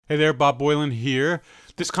Hey there, Bob Boilen here.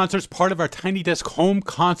 This concert's part of our Tiny Desk Home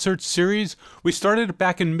Concert series. We started it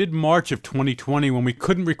back in mid-March of 2020 when we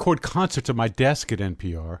couldn't record concerts at my desk at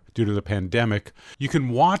NPR due to the pandemic. You can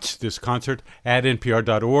watch this concert at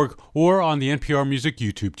npr.org or on the NPR Music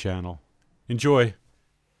YouTube channel. Enjoy.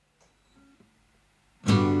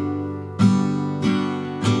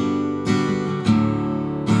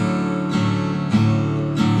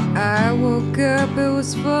 I woke up, it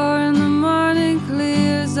was 4 in the morning,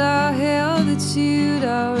 clear as all hell that you'd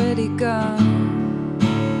already gone.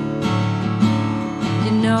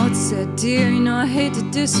 You know it's sad, dear, you know I hate to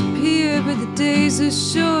disappear, but the days are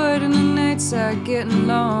short and the nights are getting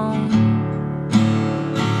long.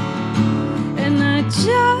 And I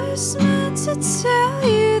just meant to tell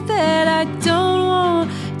you that I don't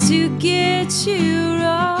want to get you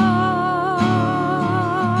wrong.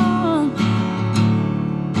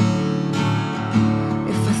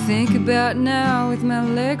 Think about now with my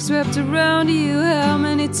legs wrapped around you. How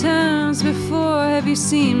many times before have you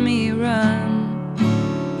seen me run?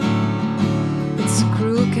 It's a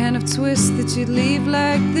cruel kind of twist that you'd leave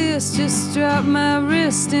like this. Just drop my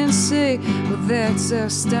wrist and say, well, that's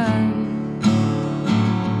us done.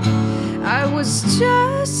 I was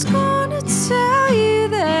just gonna tell you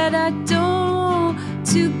that I don't want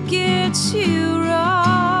to get you wrong.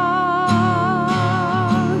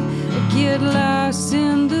 Get lost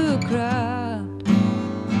in the crowd,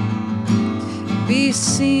 be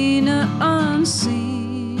seen or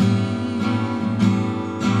unseen.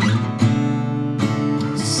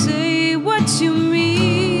 Say what you mean,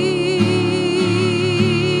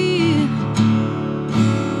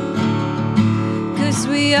 'cause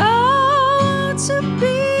we all want to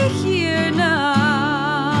be here now,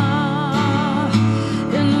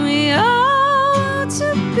 and we all want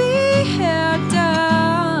to be held down.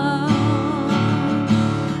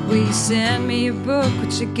 You sent me a book,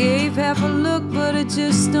 which I gave half a look, but I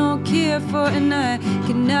just don't care for it, and I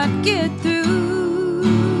cannot get through.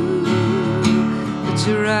 But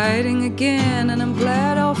you're writing again, and I'm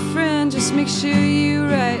glad, old friend. Just make sure you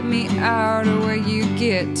write me out of where you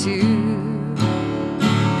get to.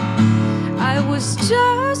 I was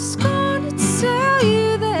just gonna tell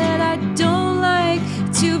you that I don't like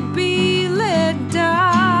to be let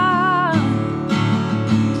down.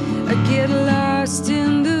 I get lost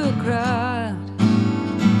in the crowd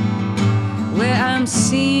where I'm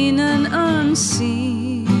seen and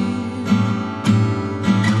unseen.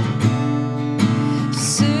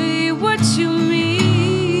 Say what you mean,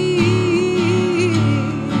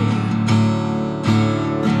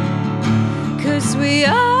 'cause we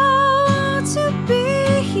all want to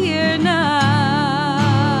be here now,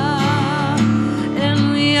 and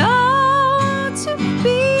we all want to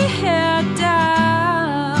be held down.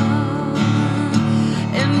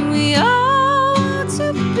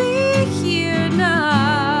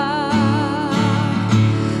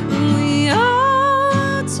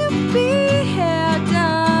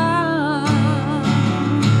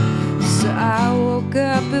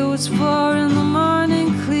 It was 4 in the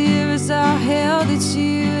morning, clear as all hell that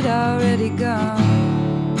you'd already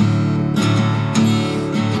gone.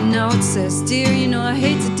 You know it says, dear, you know I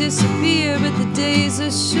hate to disappear, but the days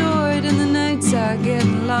are short and the nights are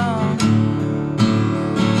getting long.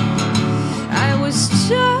 I was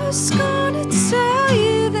just gonna tell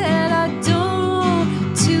you that I don't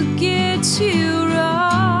want to get you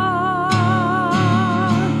wrong.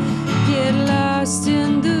 Get lost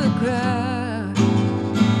in the crowd,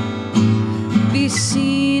 be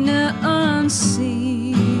seen or unseen.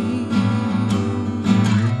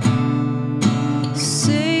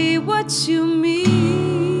 Say what you mean.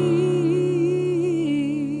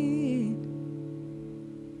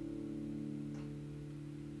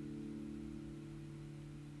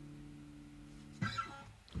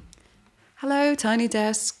 Hello, Tiny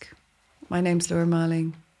Desk. My name's Laura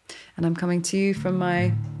Marling, and I'm coming to you from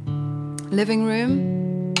my living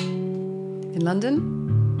room in London.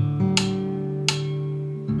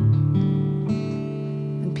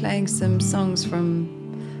 Playing some songs from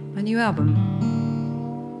my new album.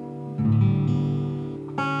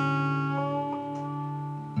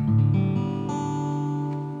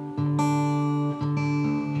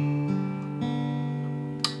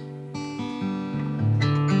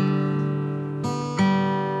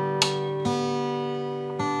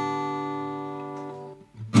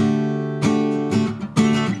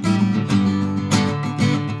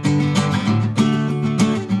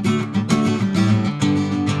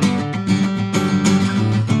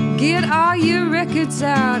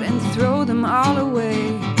 Out and throw them all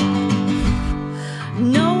away.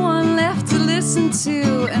 No one left to listen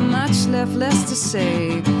to, and much left less to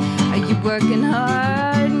say. Are you working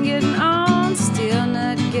hard and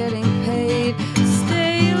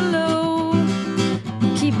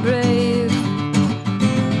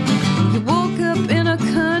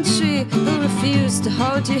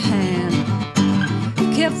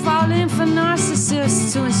falling for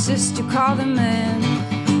narcissists who insist you call them man.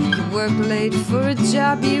 You work late for a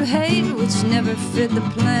job you hate, which never fit the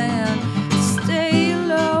plan. Stay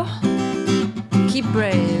low, keep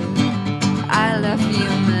brave. I love you,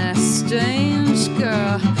 my strange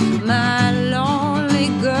girl, my lonely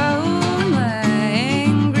girl, my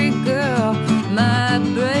angry girl, my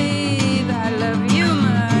brave. I love you,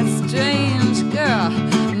 my strange girl,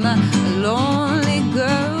 my lonely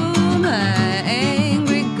girl, my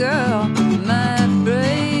angry girl, my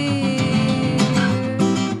brave.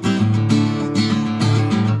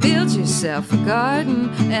 Build yourself a garden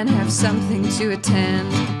and have something to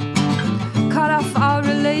attend. Cut off all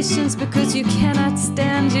relations because you cannot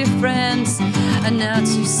stand your friends.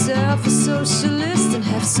 Announce yourself a socialist and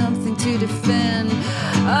have something to defend.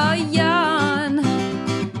 Oh, yawn,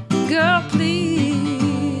 girl,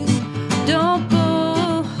 please don't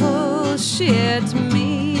bullshit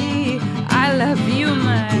me. I love you,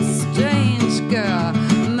 my strange girl,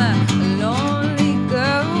 my lonely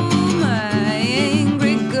girl, my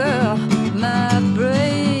angry girl, my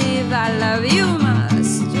brave. I love you, my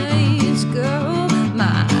strange girl,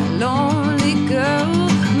 my lonely girl,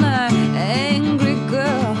 my angry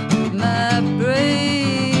girl, my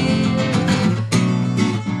brave.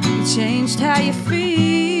 You changed how you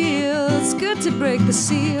feel. It's good to break the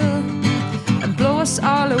seal and blow us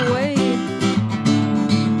all away.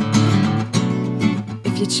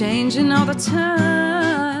 If you're changing all the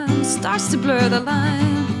time, it starts to blur the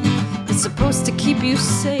line. It's supposed to keep you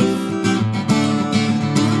safe,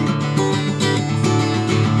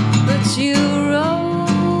 but you roll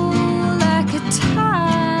like a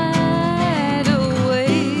tidal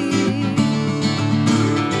wave,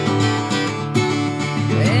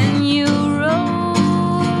 and you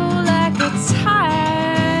roll like a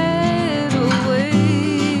tidal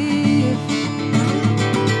wave.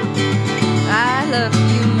 I love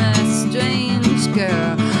you, my strange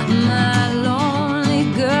girl, my lonely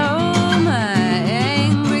girl, my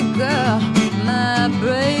angry girl, my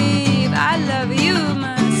brave. I love you,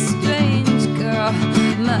 my strange girl,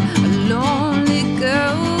 my lonely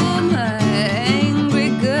girl, my angry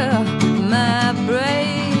girl, my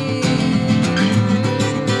brave.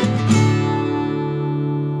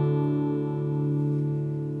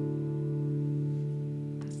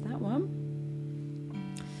 That's that one.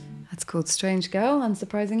 That's called Strange Girl,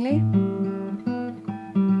 unsurprisingly.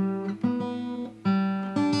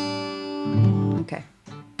 Okay.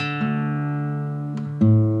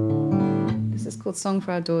 This is called Song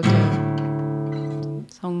for Our Daughter.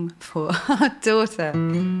 Song for Our Daughter.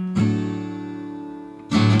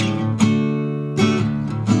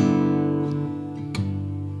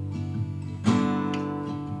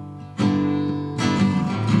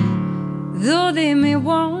 Though they may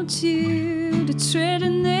want you to tread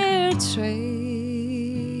in their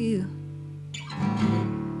trail,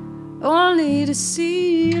 only to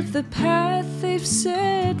see if the path they've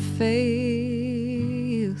set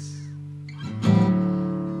fails.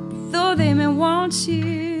 Though they may want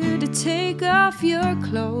you to take off your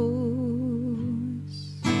clothes,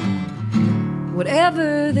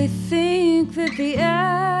 whatever they think that the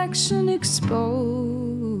action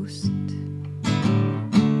exposed,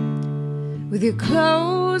 with your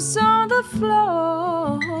clothes on the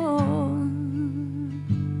floor,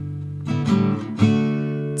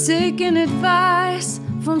 taking advice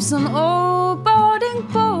from some old boarding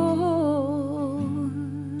board,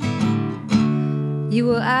 you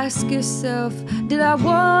will ask yourself, did I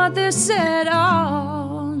want this at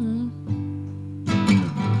all?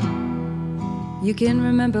 You can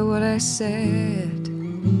remember what I said.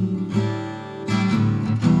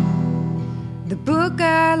 The book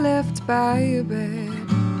I left by your bed,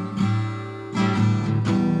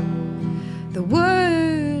 the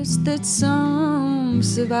words that some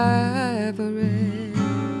survivor read.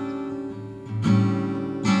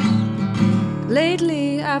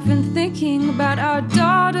 Lately I've been thinking about our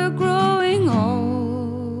daughter growing old,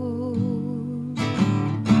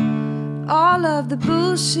 all of the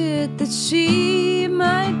bullshit that she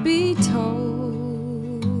might be told.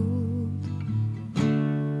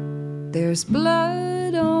 There's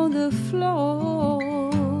blood on the floor.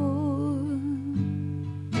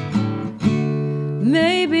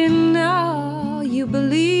 Maybe now you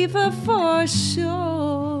believe her for sure.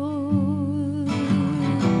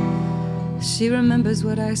 She remembers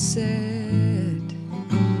what I said.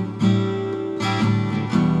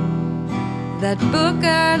 That book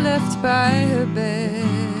I left by her bed,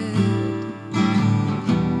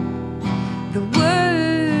 the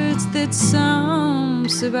words that some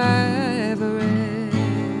survivor read.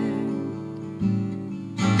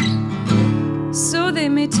 So they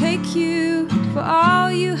may take you for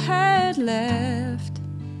all you had left.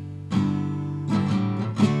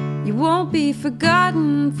 You won't be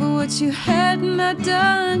forgotten for what you had not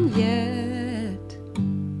done yet.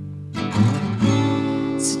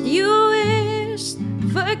 So you wished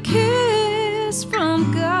for a kiss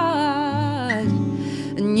from God,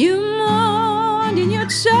 and you mourned in your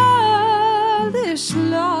childish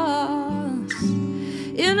loss.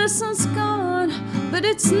 Innocence gone, but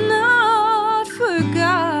it's not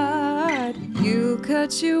forgot. You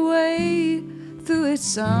cut your way through it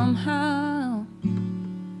somehow.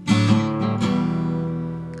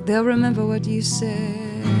 They'll remember what you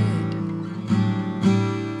said,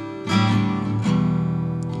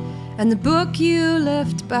 and the book you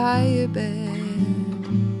left by your bed,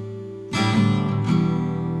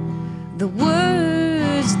 the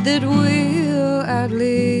words that will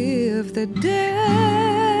outlive the dead.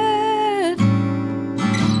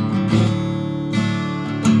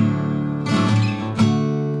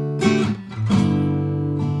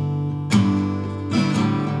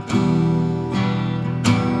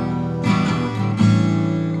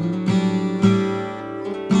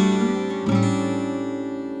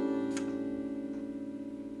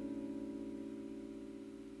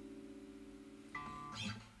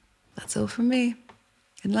 That's all from me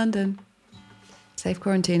in London. Safe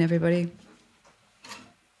quarantine, everybody.